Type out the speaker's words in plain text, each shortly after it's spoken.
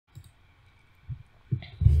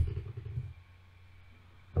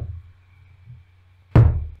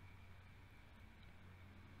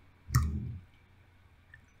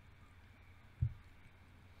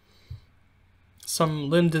some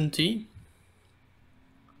linden tea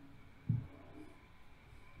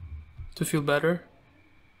to feel better.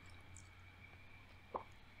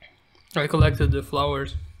 I collected the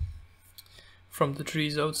flowers from the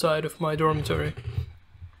trees outside of my dormitory.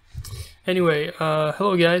 Anyway,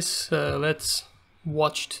 hello guys. Let's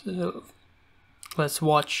watch the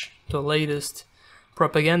latest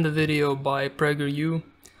propaganda video by PragerU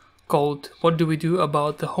called "What Do We Do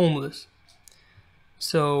About the Homeless?"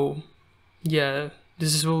 So, yeah,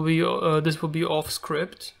 this will be off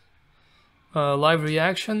script, live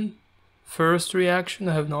reaction, first reaction.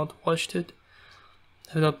 I have not watched it,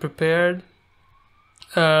 have not prepared,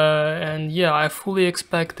 and yeah, I fully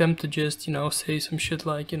expect them to just, you know, say some shit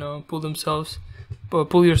like, you know, pull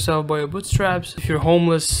yourself by your bootstraps. If you're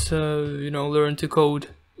homeless, you know, learn to code.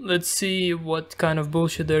 Let's see what kind of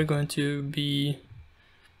bullshit they're going to be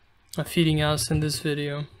feeding us in this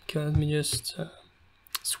video. Okay, let me just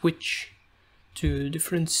switch to a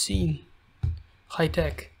different scene. High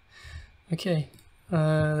tech. Okay,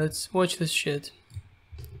 let's watch this shit.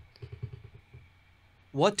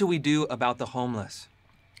 What do we do about the homeless?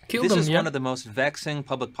 Kill This them, is yeah. one of the most vexing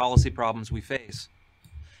public policy problems we face.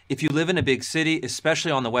 If you live in a big city,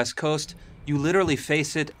 especially on the West Coast, you literally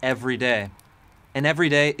face it every day. And every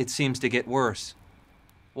day it seems to get worse.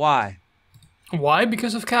 Why? Why?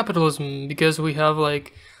 Because of capitalism. Because we have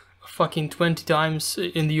like fucking 20 times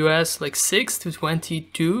in the US, like 6 to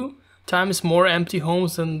 22 times more empty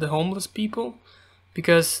homes than the homeless people.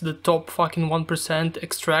 Because the top fucking 1%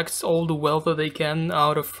 extracts all the wealth that they can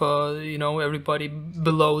out of, you know, everybody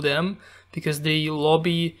below them. Because they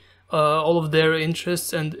lobby all of their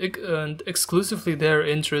interests and exclusively their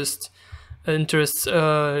interests in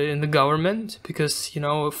the government. Because, you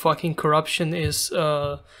know, fucking corruption is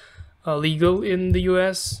legal in the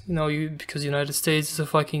US, you know, because the United States is a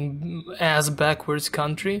fucking ass backwards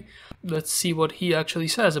country. Let's see what he actually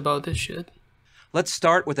says about this shit. Let's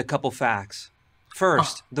start with a couple facts.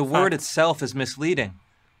 First, the word itself is misleading.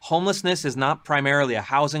 Homelessness is not primarily a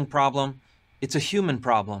housing problem, it's a human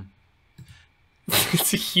problem.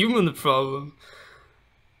 It's a human problem.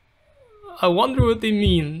 I wonder what they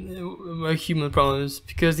mean by human problems,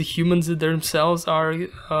 because the humans themselves are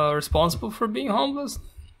responsible for being homeless.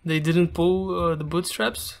 They didn't pull the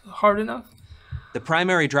bootstraps hard enough. The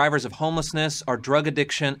primary drivers of homelessness are drug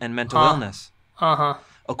addiction and mental illness.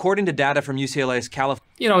 According to data from UCLA's California...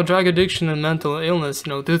 You know, drug addiction and mental illness,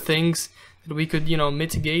 you know, two things that we could, you know,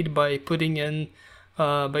 mitigate by putting in,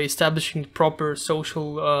 by establishing proper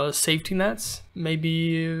social safety nets.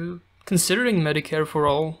 Maybe considering Medicare for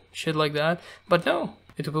all, shit like that. But no,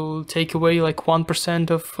 it will take away like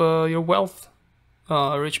 1% of your wealth,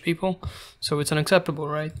 rich people. So it's unacceptable,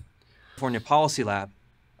 right? California Policy Lab.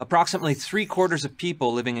 Approximately 3/4 of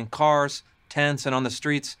people living in cars, tents, and on the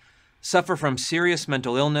streets suffer from serious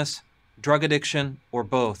mental illness, drug addiction, or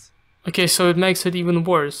both. Okay, so it makes it even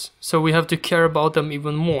worse. So we have to care about them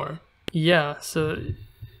even more. Yeah, so...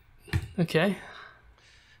 Okay.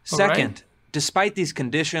 Second, despite these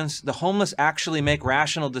conditions, the homeless actually make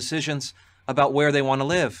rational decisions about where they want to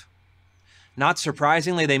live. Not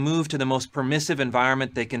surprisingly, they move to the most permissive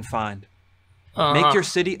environment they can find. Make your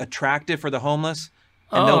city attractive for the homeless,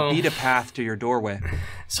 and they'll beat a path to your doorway.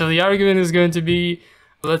 So the argument is going to be,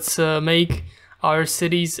 let's make our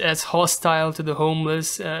cities as hostile to the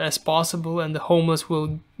homeless as possible, and the homeless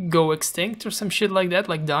will go extinct or some shit like that,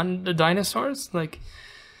 like the dinosaurs? Like,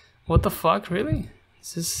 what the fuck, really?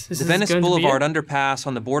 The Venice Boulevard underpass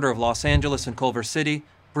on the border of Los Angeles and Culver City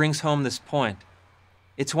brings home this point.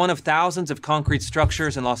 It's one of thousands of concrete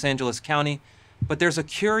structures in Los Angeles County, but there's a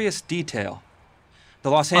curious detail. The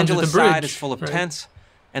Los Angeles side is full of tents,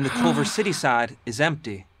 and the Culver City side is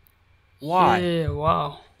empty. Why? Yeah,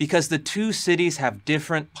 wow. Because the two cities have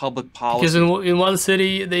different public policies. Because in one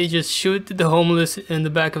city, they just shoot the homeless in the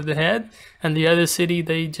back of the head, and the other city,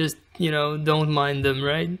 they just, you know, don't mind them,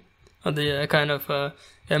 right? Or they're kind of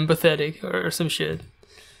empathetic or some shit.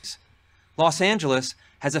 Los Angeles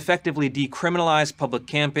has effectively decriminalized public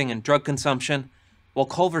camping and drug consumption, while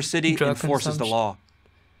Culver City enforces the law.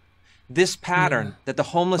 This pattern, that the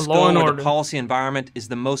homeless go where the policy environment is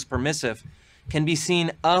the most permissive, can be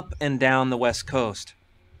seen up and down the West Coast.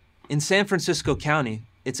 In San Francisco County,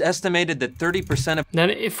 it's estimated that 30% of... Then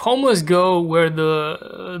if homeless go where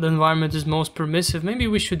the environment is most permissive, maybe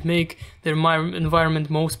we should make the environment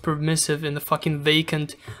most permissive in the fucking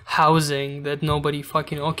vacant housing that nobody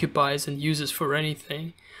fucking occupies and uses for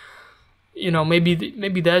anything. You know,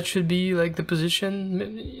 maybe that should be like the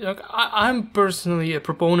position. You know, I'm personally a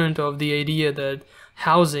proponent of the idea that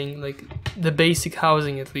housing, like the basic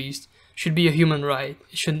housing at least, should be a human right.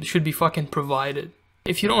 It should be fucking provided.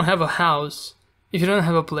 If you don't have a house, if you don't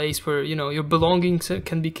have a place where, you know, your belongings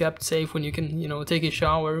can be kept safe, when you can, you know, take a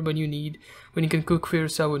shower when you need, when you can cook for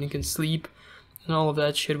yourself, when you can sleep, and all of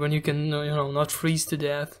that shit, when you can, you know, not freeze to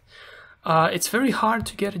death, it's very hard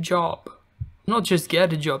to get a job. Not just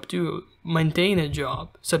get a job, to maintain a job.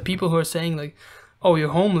 So people who are saying like, oh, you're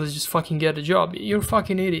homeless, just fucking get a job. You're a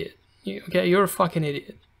fucking idiot. Okay, you're a fucking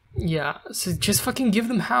idiot. Yeah, so just fucking give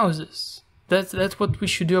them houses. That's what we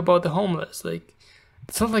should do about the homeless. Like,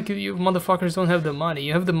 it's not like you motherfuckers don't have the money.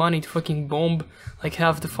 You have the money to fucking bomb like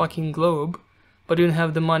half the fucking globe, but you don't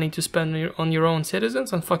have the money to spend on your own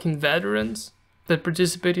citizens, on fucking veterans that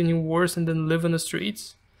participate in wars and then live on the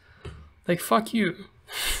streets. Like, fuck you.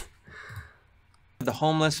 The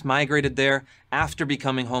homeless migrated there after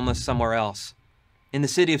becoming homeless somewhere else. In the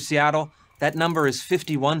city of Seattle, that number is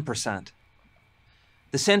 51%.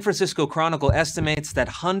 The San Francisco Chronicle estimates that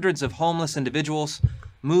hundreds of homeless individuals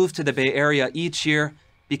move to the Bay Area each year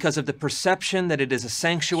because of the perception that it is a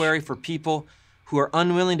sanctuary for people who are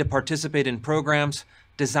unwilling to participate in programs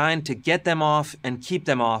designed to get them off and keep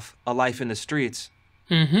them off a life in the streets.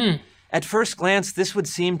 At first glance, this would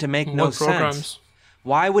seem to make no sense.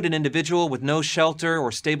 Why would an individual with no shelter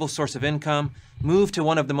or stable source of income move to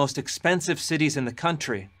one of the most expensive cities in the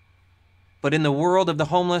country? But in the world of the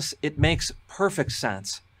homeless, it makes perfect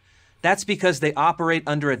sense. That's because they operate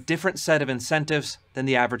under a different set of incentives than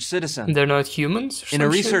the average citizen. They're not humans? In a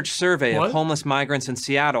research survey of homeless migrants in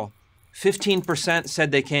Seattle, 15%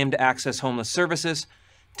 said they came to access homeless services,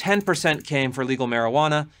 10% came for legal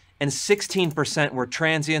marijuana, and 16% were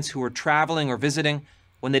transients who were traveling or visiting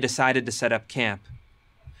when they decided to set up camp.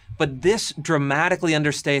 But this dramatically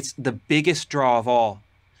understates the biggest draw of all: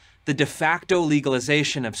 the de facto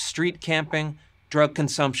legalization of street camping, drug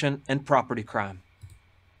consumption, and property crime.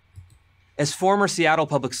 As former Seattle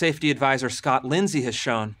Public Safety Advisor Scott Lindsay has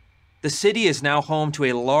shown, the city is now home to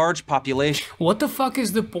a large population. What the fuck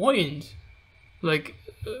is the point? Like,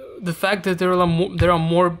 the fact that there are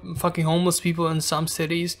more fucking homeless people in some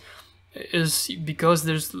cities is because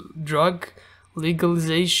there's drug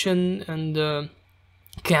legalization and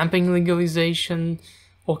camping legalization.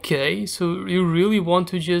 Okay, so you really want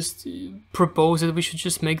to just propose that we should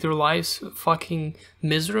just make their lives fucking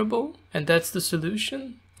miserable, and that's the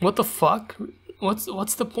solution? What the fuck?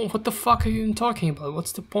 What's the point? What the fuck are you even talking about?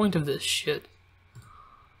 What's the point of this shit?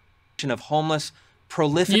 Of homeless,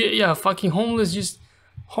 prolific. Yeah, fucking homeless just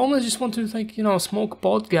want to, like, you know, smoke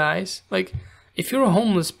pot, guys. Like, if you're a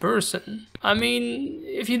homeless person, I mean,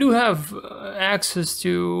 if you do have access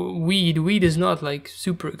to weed is not like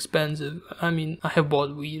super expensive. I mean, I have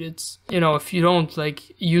bought weed. It's, you know, if you don't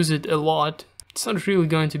like use it a lot, it's not really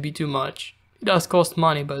going to be too much. It does cost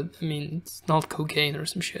money, but I mean, it's not cocaine or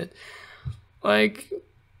some shit. Like,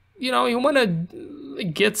 you know, you want to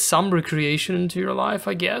get some recreation into your life,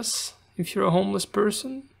 I guess, if you're a homeless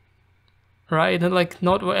person, right? And like,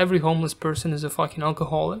 not every homeless person is a fucking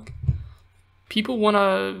alcoholic. People want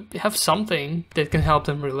to have something that can help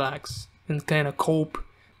them relax and kind of cope.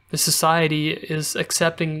 The society is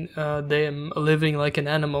accepting them living like an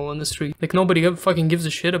animal on the street. Like, nobody fucking gives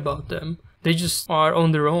a shit about them. They just are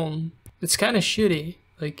on their own. It's kind of shitty.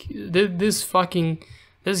 Like,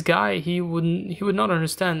 this guy, he would not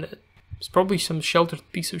understand that. He's probably some sheltered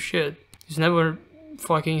piece of shit. He's never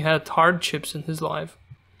fucking had hardships in his life.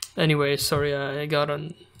 Anyway, sorry, I got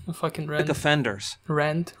on a fucking rant. Offenders.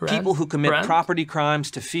 Rant? People who commit property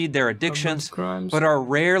crimes to feed their addictions, but are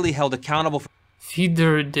rarely held accountable for... Feed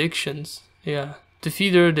their addictions. Yeah. To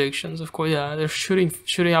feed their addictions, of course. Yeah, they're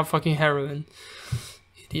shooting up fucking heroin.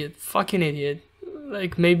 Idiot. Fucking idiot.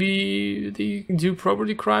 Like, maybe they do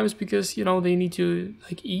property crimes because, you know, they need to,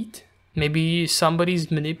 like, eat. Maybe somebody's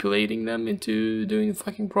manipulating them into doing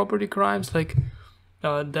fucking property crimes. Like,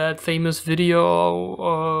 that famous video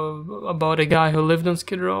about a guy who lived on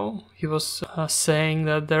Skid Row. He was saying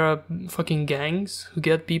that there are fucking gangs who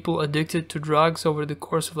get people addicted to drugs over the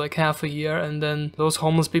course of like half a year, and then those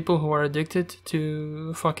homeless people who are addicted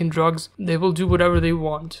to fucking drugs, they will do whatever they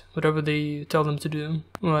want, whatever they tell them to do.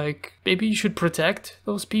 Like, maybe you should protect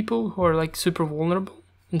those people who are like super vulnerable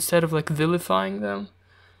instead of like vilifying them.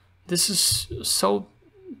 This is so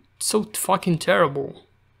fucking terrible.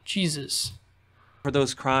 Jesus. For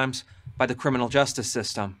those crimes by the criminal justice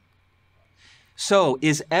system. So,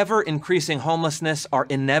 is ever-increasing homelessness our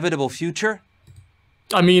inevitable future?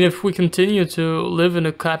 I mean, if we continue to live in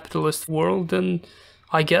a capitalist world, then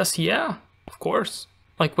I guess, yeah, of course.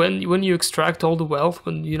 Like, when you extract all the wealth,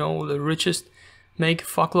 when, you know, the richest make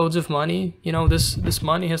fuckloads of money, you know, this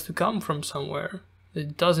money has to come from somewhere.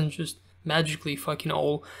 It doesn't just magically fucking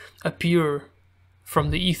all appear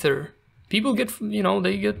from the ether. People get, you know,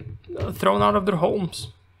 they get thrown out of their homes.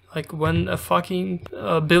 Like when a fucking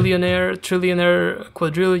billionaire, trillionaire,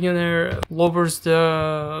 quadrillionaire lowers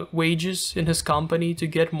the wages in his company to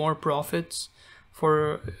get more profits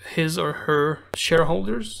for his or her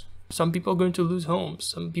shareholders, some people are going to lose homes.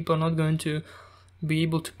 Some people are not going to be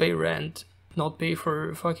able to pay rent, not pay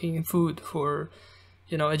for fucking food, for,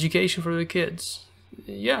 you know, education for the kids.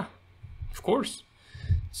 Yeah, of course.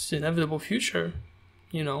 It's an inevitable future,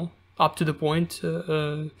 you know, up to the point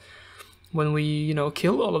when we, you know,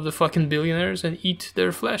 kill all of the fucking billionaires and eat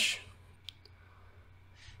their flesh.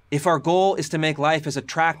 If our goal is to make life as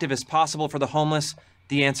attractive as possible for the homeless,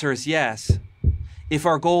 the answer is yes. If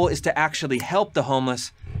our goal is to actually help the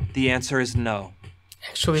homeless, the answer is no.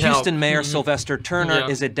 Houston Mayor Sylvester Turner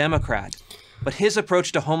is a Democrat, but his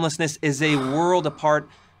approach to homelessness is a world apart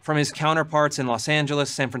from his counterparts in Los Angeles,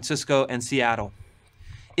 San Francisco, and Seattle.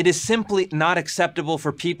 It is simply not acceptable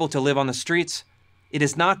for people to live on the streets. It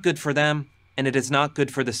is not good for them, and it is not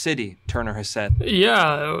good for the city, Turner has said.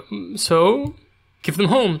 Yeah, so give them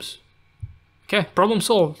homes. Okay, problem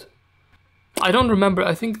solved. I don't remember,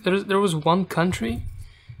 I think there was one country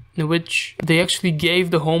in which they actually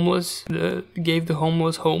gave the homeless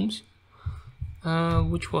homes.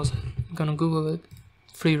 Which was it? I'm gonna Google it.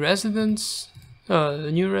 Free residence,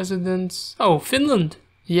 new residents. Oh, Finland.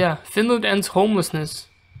 Yeah, Finland ends homelessness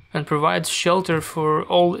and provides shelter for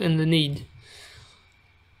all in the need.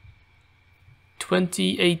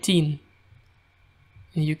 2018.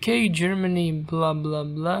 In UK, Germany, blah blah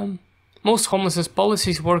blah. Most homelessness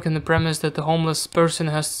policies work on the premise that the homeless person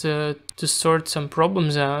has to sort some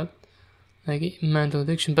problems out, like mental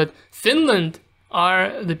addiction. But Finland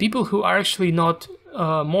are the people who are actually not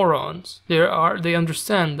morons. They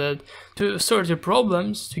understand that to sort your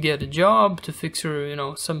problems, to get a job, to fix your, you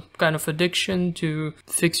know, some kind of addiction, to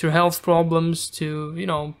fix your health problems, to, you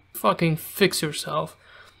know, fucking fix yourself,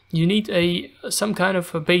 you need some kind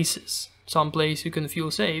of a basis, some place you can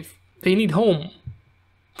feel safe. They need home,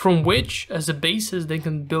 from which, as a basis, they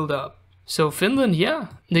can build up. So Finland, yeah,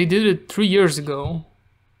 they did it 3 years ago,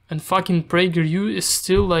 and fucking PragerU is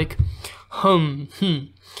still like,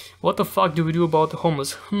 what the fuck do we do about the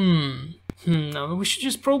homeless? No, we should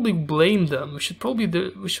just probably blame them. We should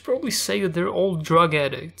probably say that they're all drug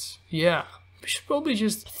addicts. Yeah, we should probably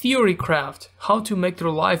just theory craft how to make their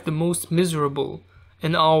life the most miserable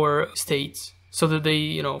in our states, so that they,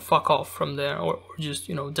 you know, fuck off from there, or just,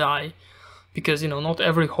 you know, die. Because, you know, not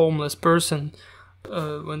every homeless person,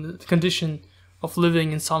 when the condition of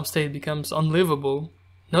living in some state becomes unlivable,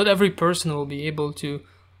 not every person will be able to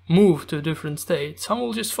move to a different state. Some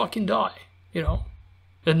will just fucking die, you know.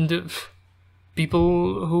 And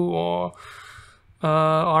people who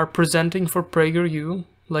are presenting for PragerU,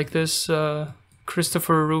 like this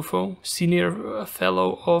Christopher Rufo, senior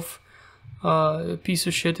fellow of Piece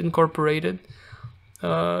of Shit Incorporated,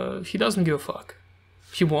 he doesn't give a fuck.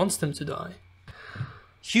 He wants them to die.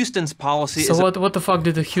 Houston's policy is what the fuck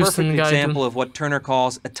did the Houston guy do? Perfect example of what Turner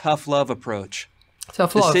calls a tough love approach.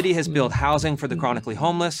 Tough love. The city has built housing for the chronically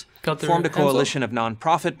homeless, formed a coalition of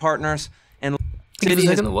non-profit partners, and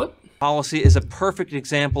policy is a perfect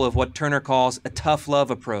example of what Turner calls a tough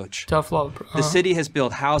love approach. Tough love. The city has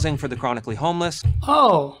built housing for the chronically homeless.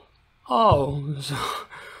 So,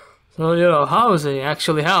 you know,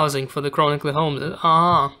 housing for the chronically homeless.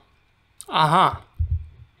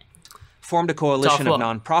 Formed a coalition of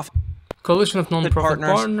non-profit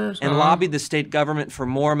partners and lobbied the state government for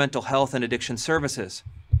more mental health and addiction services.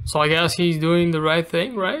 So I guess he's doing the right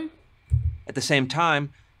thing, right? At the same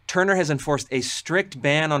time, Turner has enforced a strict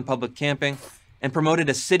ban on public camping and promoted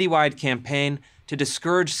a citywide campaign to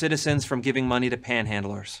discourage citizens from giving money to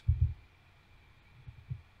panhandlers.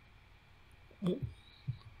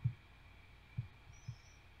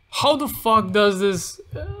 How the fuck does this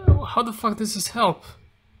help?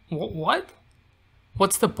 What?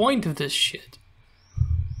 What's the point of this shit?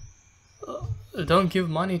 Don't give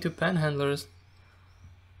money to panhandlers.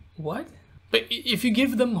 What? But if you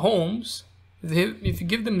give them homes, if you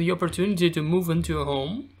give them the opportunity to move into a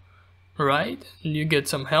home, right? And you get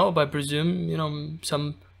some help, I presume, you know,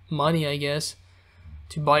 some money, I guess,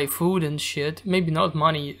 to buy food and shit. Maybe not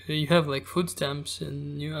money. You have like food stamps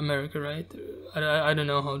in New America, right? I don't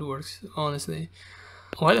know how it works, honestly.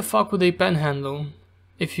 Why the fuck would they panhandle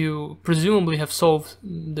if you presumably have solved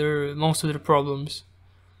most of their problems?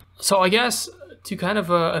 So I guess to kind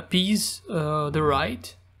of appease the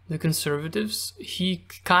right, the conservatives, he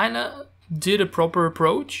kind of did a proper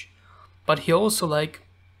approach, but he also, like,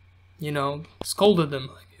 you know, scolded them.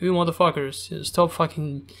 Like, you motherfuckers, stop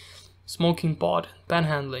fucking smoking pot,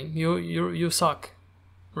 panhandling. You suck,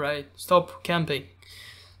 right? Stop camping.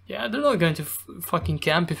 Yeah, they're not going to fucking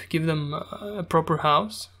camp if you give them a proper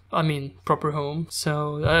house. I mean, proper home.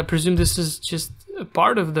 So I presume this is just a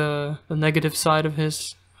part of the negative side of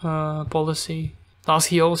his policy. Does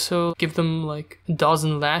he also give them like a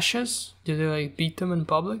dozen lashes? Do they like beat them in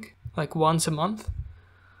public? Like once a month?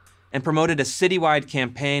 And promoted a citywide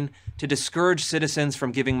campaign to discourage citizens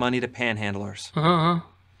from giving money to panhandlers.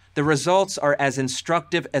 The results are as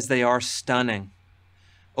instructive as they are stunning.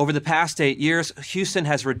 Over the past 8 years, Houston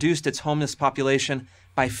has reduced its homeless population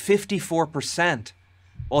by 54%,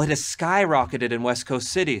 while it has skyrocketed in West Coast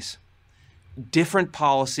cities. Different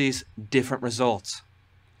policies, different results.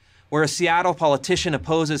 Where a Seattle politician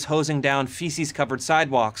opposes hosing down feces-covered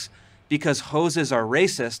sidewalks because hoses are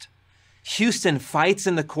racist, Houston fights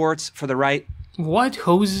in the courts for the right... What?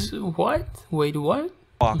 Hoses? What? Wait, what?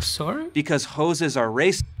 I'm sorry? Because hoses are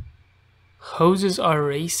racist. Hoses are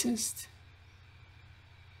racist?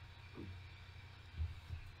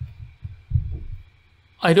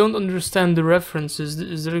 I don't understand the references.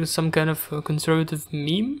 Is there some kind of conservative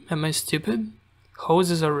meme? Am I stupid?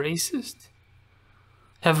 Hoses are racist?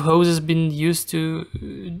 Have hoses been used to,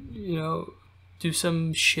 you know, do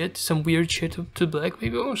some shit, some weird shit to black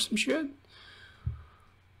people or some shit?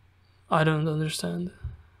 I don't understand.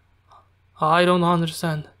 I don't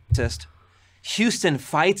understand. Houston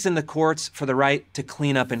fights in the courts for the right to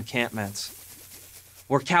clean up encampments.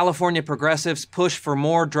 Where California progressives push for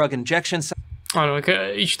more drug injection sites. I don't know,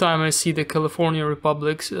 like, each time I see the California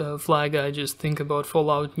Republic's flag, I just think about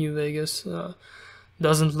Fallout New Vegas.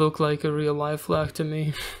 Doesn't look like a real life flag to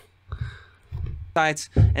me. Sites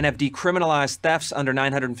and have decriminalized thefts under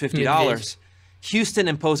 $950. Houston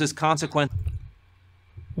imposes consequences.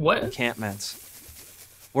 What? Encampments.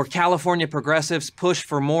 Where California progressives push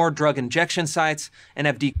for more drug injection sites and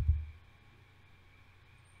have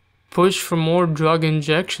push for more drug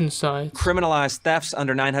injection sites. Criminalized thefts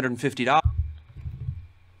under $950.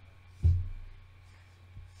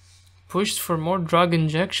 Pushed for more drug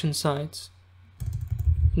injection sites.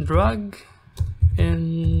 Drug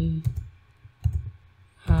injection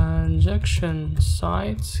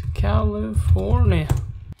sites, California.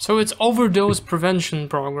 So it's overdose prevention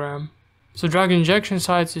program. So drug injection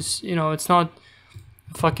sites is, you know, it's not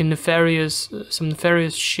fucking nefarious, some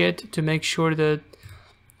nefarious shit to make sure that,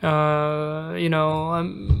 you know,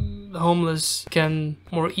 the homeless can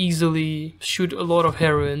more easily shoot a lot of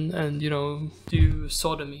heroin and, you know, do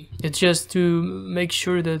sodomy. It's just to make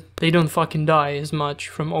sure that they don't fucking die as much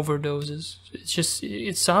from overdoses. It's just,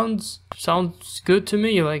 it sounds good to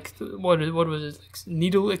me. Like, what was it? Like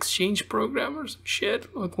needle exchange program or some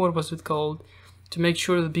shit? Like, what was it called? To make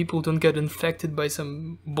sure that people don't get infected by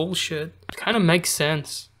some bullshit. It kind of makes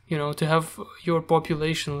sense. You know, to have your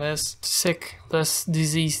population less sick, less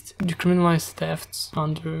diseased. Decriminalize thefts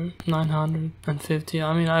under 950.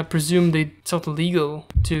 I mean, I presume it's not illegal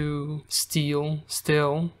to steal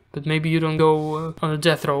still, but maybe you don't go on a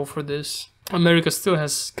death row for this. America still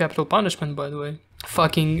has capital punishment, by the way.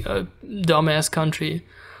 Fucking dumbass country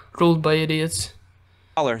ruled by idiots.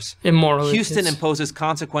 Immoral Houston idiots. imposes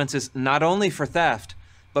consequences not only for theft,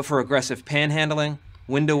 but for aggressive panhandling,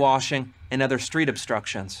 window washing, and other street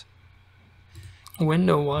obstructions.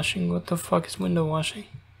 Window washing? What the fuck is window washing?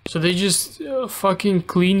 So they just fucking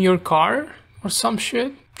clean your car or some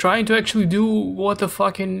shit? Trying to actually do what the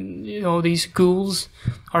fucking, you know, these ghouls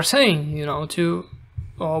are saying, you know, to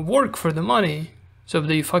work for the money. So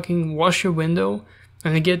they fucking wash your window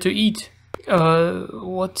and they get to eat.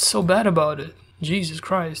 What's so bad about it? Jesus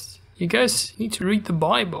Christ. You guys need to read the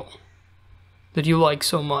Bible that you like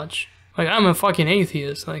so much. Like, I'm a fucking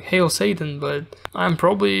atheist, like, hail Satan, but I'm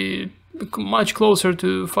probably much closer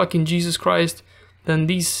to fucking Jesus Christ than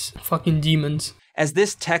these fucking demons. As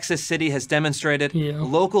this Texas city has demonstrated,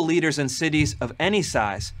 local leaders in cities of any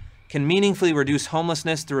size can meaningfully reduce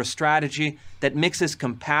homelessness through a strategy that mixes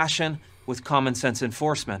compassion with common sense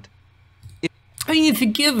enforcement. I mean, if you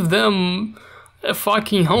give them a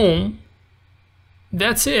fucking home,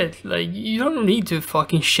 that's it. Like, you don't need to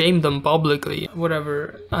fucking shame them publicly.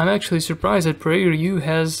 Whatever. I'm actually surprised that PragerU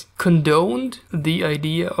has condoned the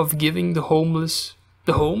idea of giving the homeless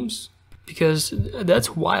the homes, because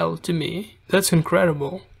that's wild to me. That's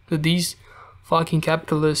incredible that these fucking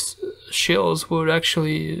capitalist shills would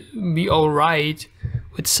actually be alright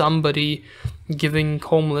with somebody giving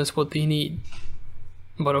homeless what they need.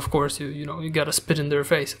 But of course, you know, you gotta spit in their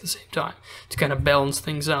face at the same time to kind of balance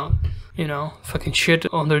things out. You know, fucking shit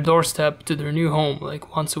on their doorstep to their new home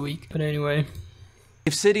like once a week. But anyway.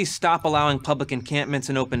 If cities stop allowing public encampments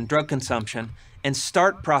and open drug consumption and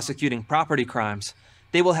start prosecuting property crimes,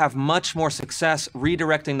 they will have much more success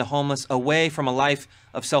redirecting the homeless away from a life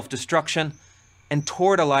of self-destruction and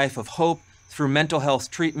toward a life of hope through mental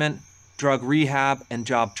health treatment, drug rehab, and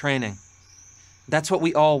job training. That's what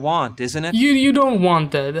we all want, isn't it? You don't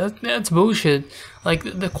want that. That's bullshit. Like,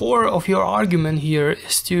 the core of your argument here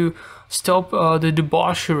is to stop the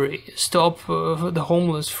debauchery, stop the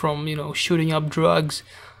homeless from, you know, shooting up drugs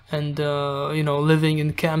and you know, living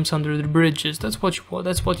in camps under the bridges. That's what you want.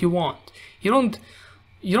 That's what you want. You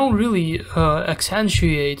don't really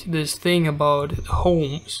accentuate this thing about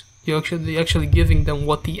homes. You're actually giving them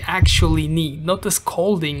what they actually need, not the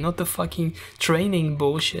scolding, not the fucking training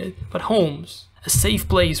bullshit, but homes. A safe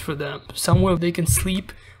place for them, somewhere they can sleep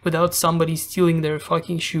without somebody stealing their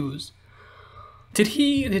fucking shoes. Did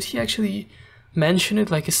he actually mention it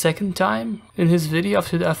like a second time in his video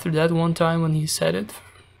after that one time when he said it?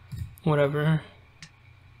 Whatever.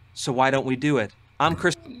 So why don't we do it? I'm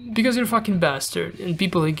Chris. Because you're a fucking bastard, and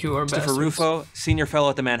people like you are bastards. Christopher Rufo, Senior Fellow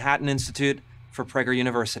at the Manhattan Institute for Prager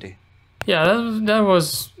University. Yeah, that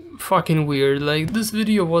was fucking weird. Like, this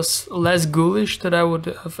video was less ghoulish than I would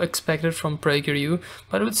have expected from PragerU,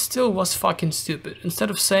 but it still was fucking stupid. Instead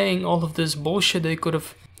of saying all of this bullshit, they could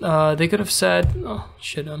have said, oh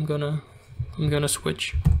shit, I'm gonna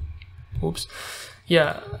switch. Oops.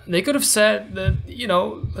 Yeah, they could have said that, you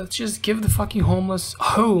know, let's just give the fucking homeless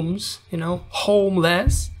homes, you know,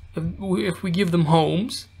 homeless. If we give them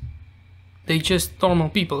homes, they just normal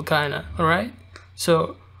people, kinda, alright?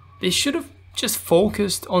 So they should have just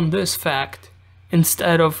focused on this fact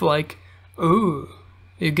instead of like, oh,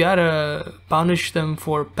 you gotta punish them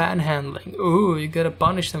for panhandling. Oh, you gotta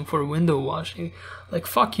punish them for window washing. Like,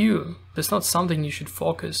 fuck you. That's not something you should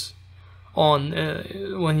focus on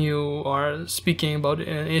when you are speaking about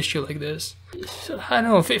an issue like this. I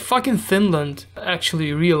don't know, if fucking Finland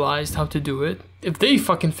actually realized how to do it, if they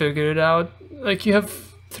fucking figured it out, like, you have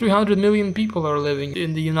 300 million people are living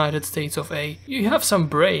in the United States of A. You have some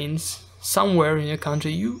brains somewhere in your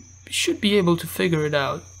country, you should be able to figure it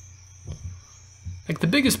out. Like, the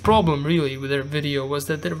biggest problem really with their video was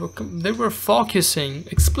that they were focusing,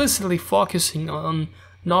 explicitly focusing on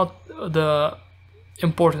not the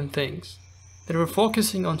important things. They were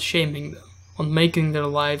focusing on shaming them, on making their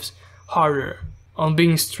lives harder, on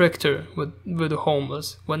being stricter with the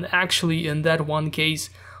homeless, when actually in that one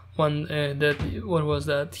case, when what was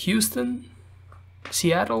that, Houston?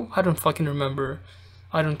 Seattle? I don't fucking remember.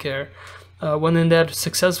 I don't care. When in that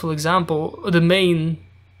successful example, the main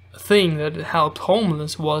thing that helped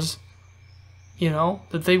homeless was, you know,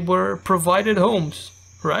 that they were provided homes,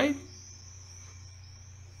 right?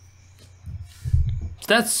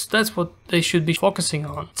 That's what they should be focusing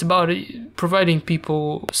on. It's about providing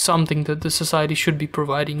people something that the society should be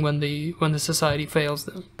providing when the society fails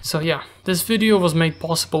them. So yeah, this video was made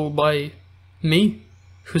possible by me,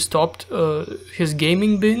 who stopped his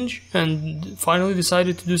gaming binge and finally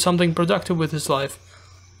decided to do something productive with his life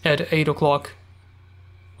at 8 o'clock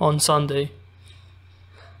on Sunday.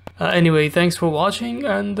 Anyway, thanks for watching,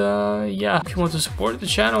 and yeah, if you want to support the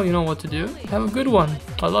channel, you know what to do. Have a good one.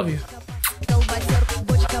 I love you.